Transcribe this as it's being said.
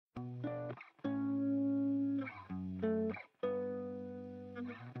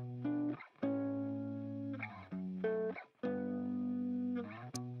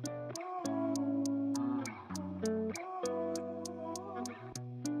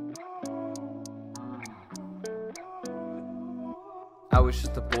was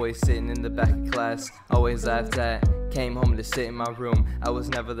just a boy sitting in the back of class, always laughed at. Came home to sit in my room. I was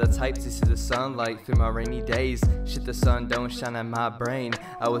never the type to see the sunlight through my rainy days. Shit, the sun don't shine at my brain.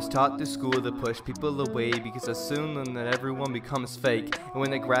 I was taught through school to push people away, because I soon learned that everyone becomes fake. And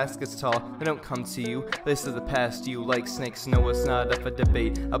when the grass gets tall, they don't come to you. They slither past you like snakes. No, it's not up for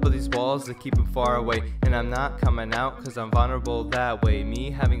debate. I build these walls to keep them far away, and I'm not coming out cause I'm vulnerable that way. Me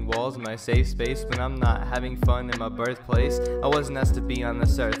having walls in my safe space when I'm not having fun in my birthplace. I wasn't asked to be on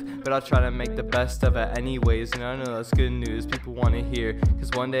this earth, but I'll try to make the best of it anyways. And I know that's good news people want to hear,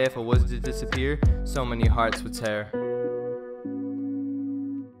 cause one day if I was to disappear, so many hearts would tear.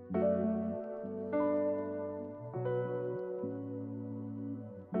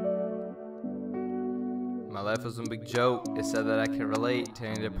 My life was a big joke. It said that I can relate to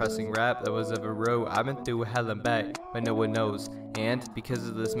any depressing rap that was ever wrote. I've been through hell and back, but no one knows. And because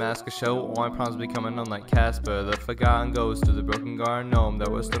of this mask show, all my problems becoming known like Casper, the forgotten ghost of the broken garden gnome that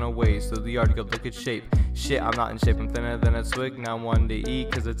was thrown away so the art could look at shape. Shit, I'm not in shape, I'm thinner than a twig. Now I wanted to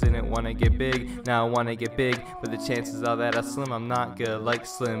eat cause I didn't want to get big. Now I want to get big, but the chances are that I slim. I'm not good like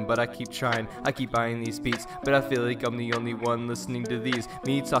Slim, but I keep trying. I keep buying these beats, but I feel like I'm the only one listening to these.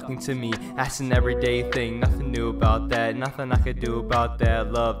 Me talking to me, that's an everyday thing. Nothing new about that, nothing I could do about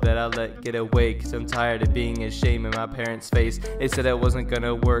that. Love that I let get away, cause I'm tired of being ashamed in my parents' face. They said it wasn't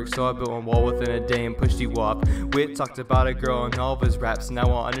gonna work, so I built a wall within a day and pushed you off. Wit talked about a girl in all of his raps, and now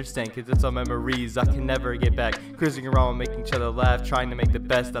I'll understand, cause it's all memories I can never get back. Cruising around making each other laugh, trying to make the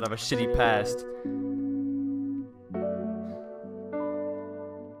best out of a shitty past.